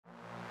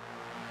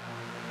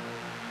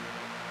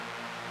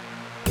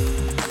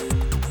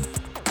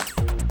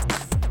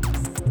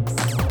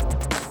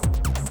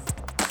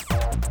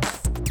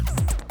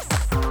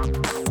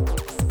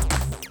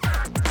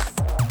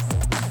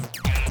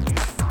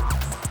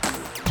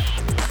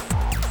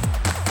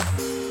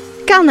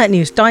Galnet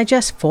News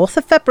Digest, 4th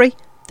of February,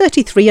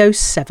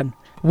 3307.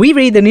 We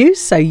read the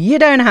news so you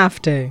don't have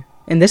to.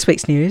 In this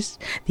week's news,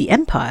 the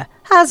Empire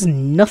has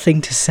nothing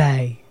to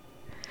say.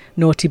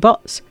 Naughty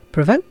bots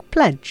provoke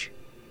pledge.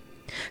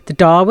 The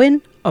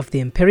Darwin of the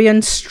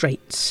Empyrean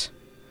Straits.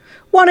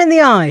 One in the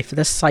eye for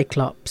the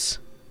Cyclops.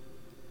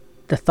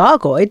 The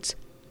Thargoids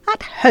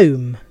at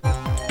home.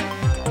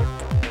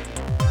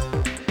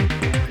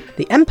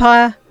 The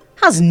Empire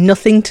has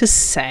nothing to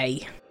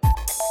say.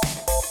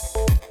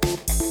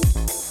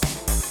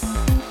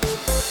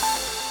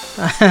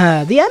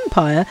 The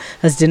Empire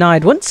has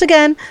denied once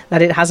again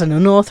that it has an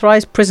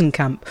unauthorised prison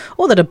camp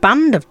or that a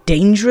band of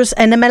dangerous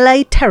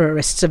NMLA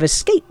terrorists have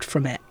escaped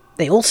from it.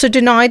 They also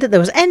denied that there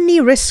was any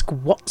risk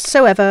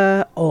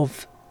whatsoever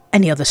of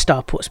any other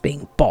starports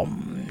being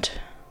bombed.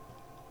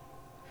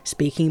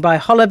 Speaking by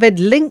Holovid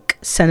Link,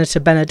 Senator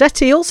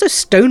Benedetti also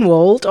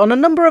stonewalled on a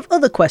number of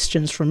other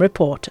questions from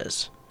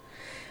reporters.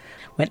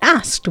 When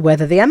asked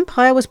whether the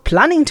Empire was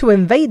planning to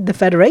invade the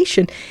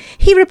Federation,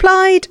 he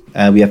replied,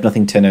 "We have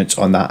nothing to announce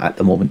on that at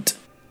the moment."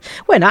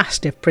 When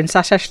asked if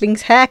Princess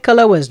Aisling's hair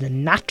colour was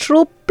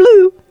natural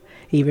blue,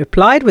 he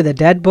replied with a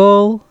dead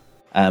ball,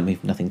 "We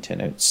have nothing to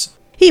announce."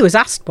 He was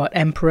asked what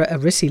Emperor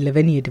Arisi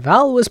Lavinia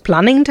Duval was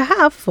planning to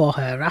have for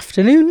her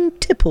afternoon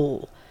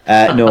tipple.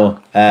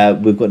 No,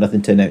 we've got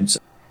nothing to announce.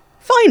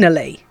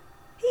 Finally,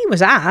 he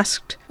was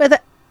asked whether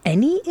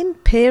any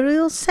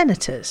Imperial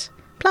senators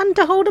planned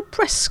to hold a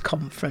press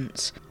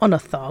conference on a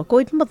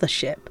Thargoid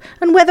mothership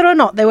and whether or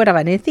not they would have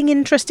anything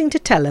interesting to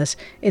tell us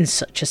in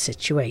such a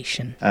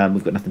situation.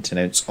 We've got nothing to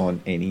announce on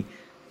any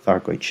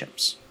Thargoid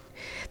ships.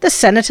 The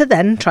senator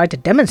then tried to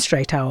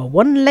demonstrate how a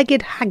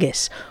one-legged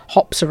haggis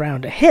hops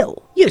around a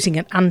hill using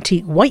an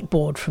antique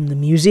whiteboard from the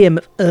Museum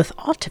of Earth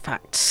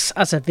Artifacts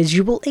as a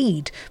visual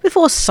aid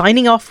before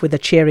signing off with a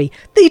cheery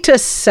Theta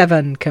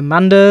 7,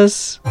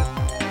 Commanders.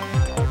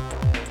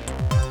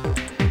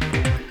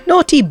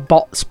 Naughty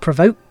bots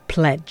provoke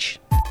pledge.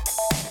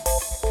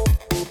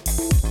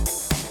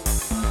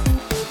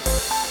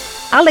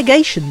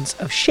 Allegations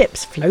of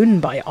ships flown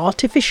by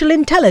artificial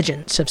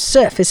intelligence have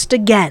surfaced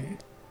again.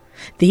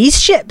 These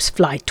ships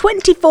fly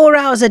 24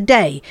 hours a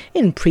day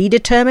in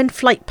predetermined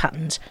flight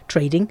patterns,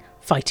 trading,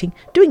 fighting,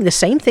 doing the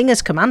same thing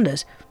as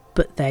commanders,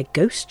 but they're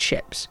ghost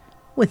ships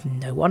with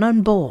no one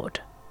on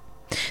board.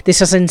 This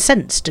has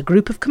incensed a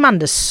group of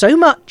commanders so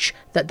much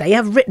that they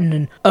have written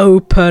an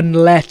open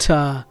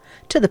letter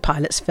to the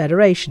Pilots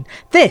Federation.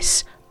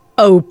 This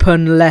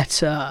open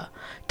letter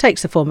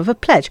takes the form of a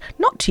pledge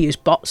not to use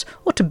bots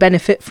or to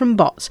benefit from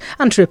bots,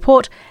 and to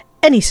report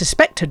any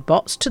suspected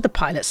bots to the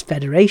Pilots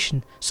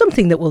Federation,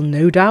 something that will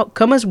no doubt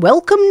come as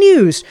welcome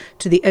news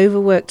to the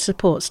overworked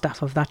support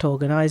staff of that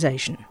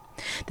organisation.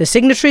 The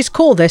signatories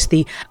call this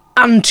the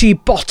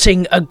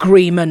Anti-Botting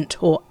Agreement,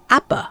 or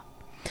ABBA,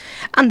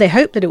 and they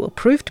hope that it will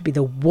prove to be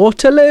the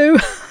Waterloo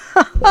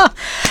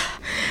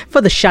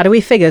for the shadowy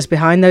figures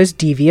behind those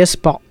devious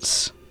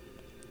bots.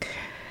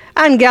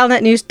 And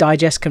Galnet News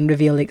Digest can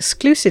reveal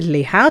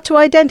exclusively how to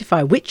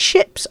identify which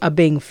ships are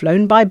being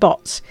flown by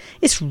bots.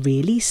 It's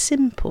really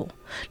simple.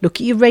 Look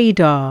at your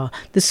radar.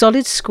 The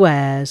solid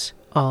squares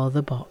are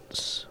the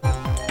bots.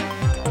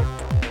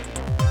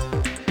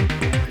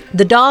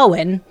 The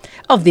Darwin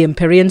of the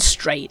Empyrean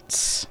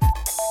Straits.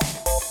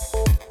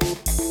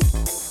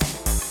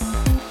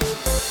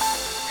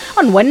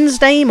 On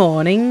Wednesday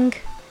morning,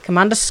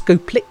 Commander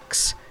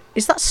Scopelix,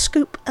 is that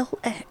Scoop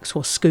LX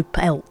or Scoop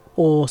L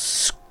or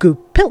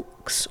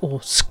Scoopilx or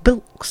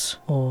Spilks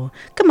or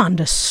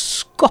Commander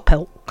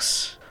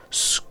Scopelx,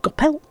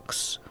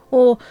 Scopelx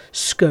or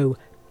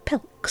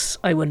Scopelx,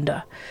 I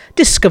wonder,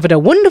 discovered a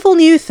wonderful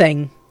new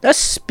thing, a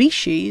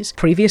species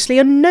previously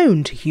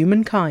unknown to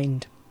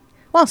humankind.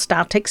 Whilst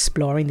out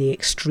exploring the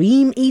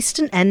extreme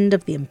eastern end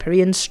of the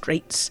Empyrean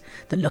Straits,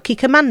 the lucky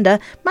commander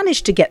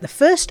managed to get the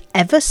first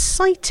ever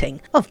sighting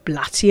of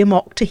Blatium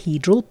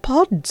octahedral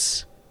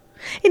pods.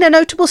 In a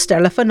notable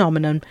stellar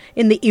phenomenon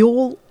in the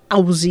Eol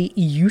Alzi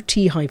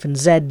UT-Z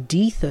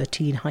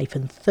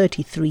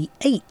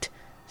D13-33-8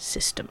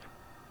 system.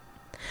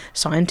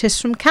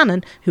 Scientists from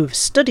Canon, who have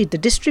studied the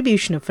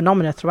distribution of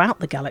phenomena throughout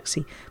the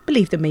galaxy,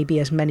 believe there may be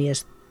as many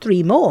as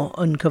 3 more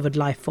uncovered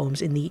life forms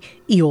in the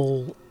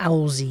Eol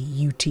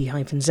Alzi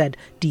UT-Z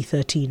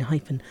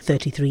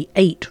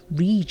D13-33-8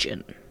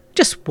 region.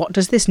 Just what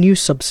does this new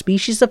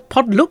subspecies of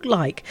pod look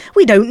like?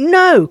 We don't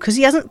know, because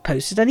he hasn't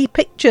posted any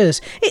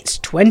pictures. It's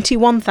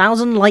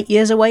 21,000 light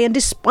years away, and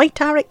despite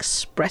our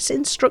express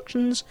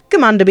instructions,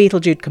 Commander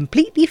Beetlejude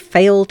completely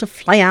failed to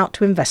fly out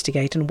to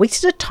investigate and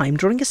wasted her time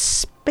drawing a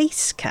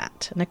space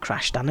cat and a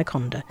crashed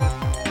anaconda.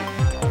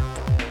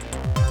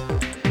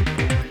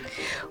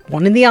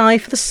 One in the eye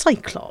for the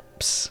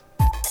Cyclops.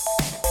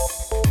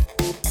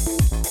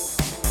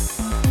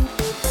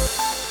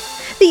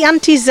 The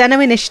Anti-Zeno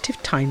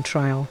Initiative time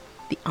trial,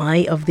 the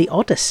Eye of the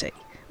Odyssey,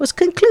 was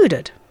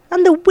concluded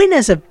and the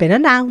winners have been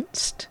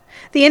announced.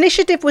 The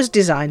initiative was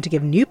designed to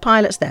give new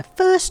pilots their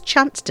first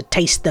chance to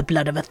taste the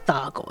blood of a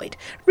Thargoid,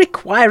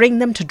 requiring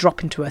them to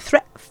drop into a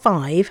Threat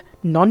 5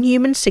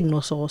 non-human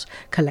signal source,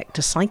 collect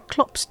a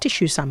Cyclops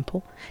tissue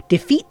sample,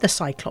 defeat the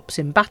Cyclops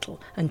in battle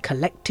and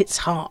collect its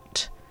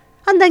heart,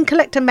 and then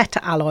collect a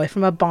meta-alloy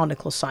from a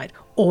barnacle site,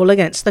 all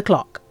against the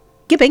clock.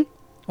 Gibbing,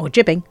 or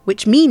jibbing,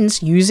 which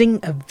means using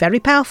a very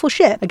powerful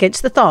ship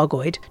against the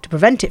Thargoid to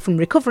prevent it from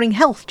recovering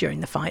health during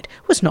the fight,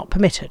 was not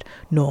permitted,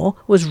 nor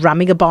was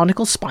ramming a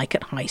barnacle spike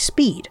at high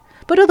speed.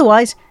 But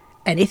otherwise,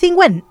 anything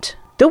went.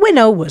 The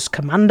winner was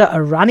Commander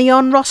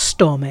Aranion Ross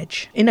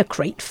Stormedge in a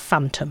Crate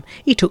Phantom.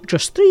 He took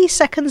just 3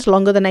 seconds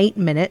longer than 8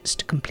 minutes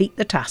to complete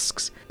the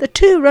tasks. The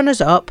two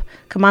runners-up,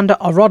 Commander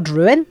Orod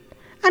Ruin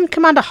and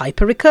Commander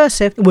Hyper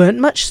Recursive, weren't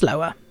much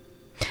slower.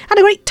 And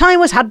a great time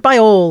was had by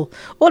all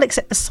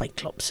except the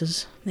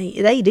Cyclopses.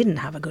 They didn't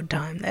have a good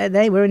time.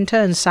 They were in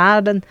turn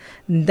sad and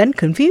then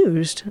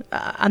confused,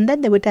 and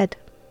then they were dead.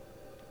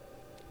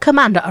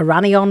 Commander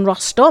Aranion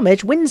Ross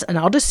Stormedge wins an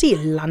Odyssey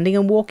landing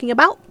and walking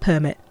about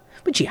permit,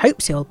 which he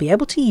hopes he'll be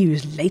able to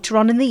use later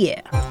on in the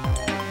year.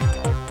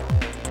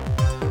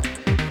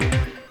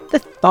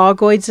 The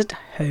Thargoids at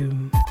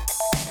home.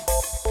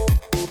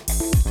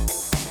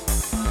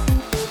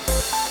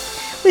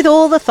 With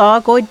all the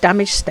Thargoid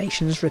damaged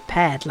stations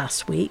repaired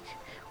last week,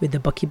 with the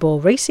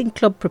Buckyball Racing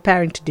Club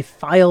preparing to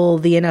defile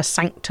the inner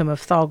sanctum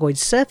of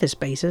Thargoid's surface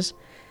bases,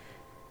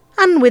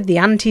 and with the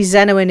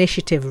Anti-Xeno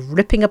initiative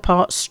ripping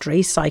apart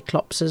stray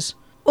Cyclopses,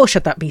 or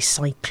should that be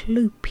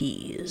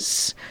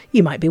Cyclopes,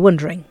 you might be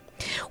wondering,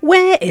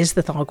 where is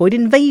the Thargoid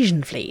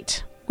invasion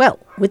fleet? Well,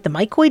 with the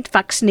mycoid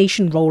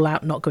vaccination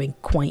rollout not going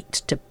quite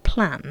to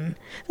plan,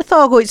 the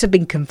Thargoids have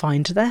been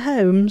confined to their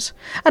homes,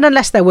 and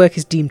unless their work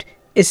is deemed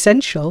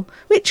essential,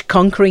 which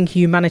conquering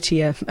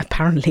humanity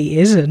apparently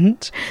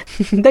isn't,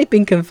 they've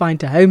been confined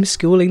to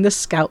homeschooling the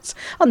scouts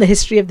on the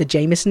history of the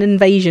Jameson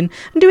invasion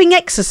and doing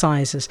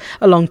exercises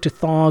along to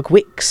Tharg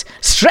Wicks.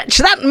 Stretch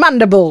that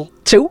mandible!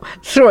 2,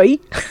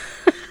 3...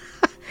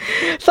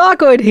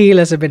 Thargoid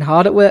healers have been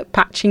hard at work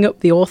patching up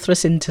the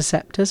Orthrus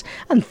interceptors,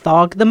 and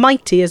Tharg the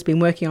Mighty has been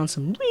working on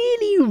some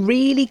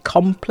really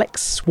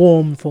complex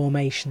swarm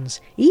formations.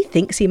 He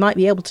thinks he might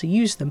be able to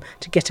use them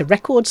to get a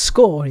record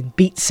score in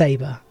Beat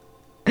Saber.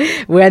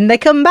 When they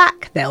come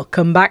back, they'll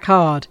come back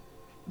hard,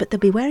 but they'll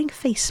be wearing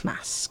face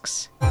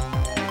masks.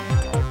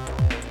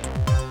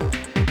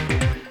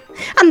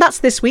 And that's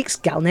this week's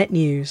Galnet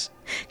News.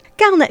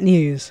 Galnet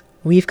News.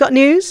 We've got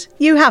news,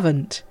 you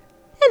haven't.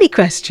 Any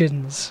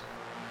questions?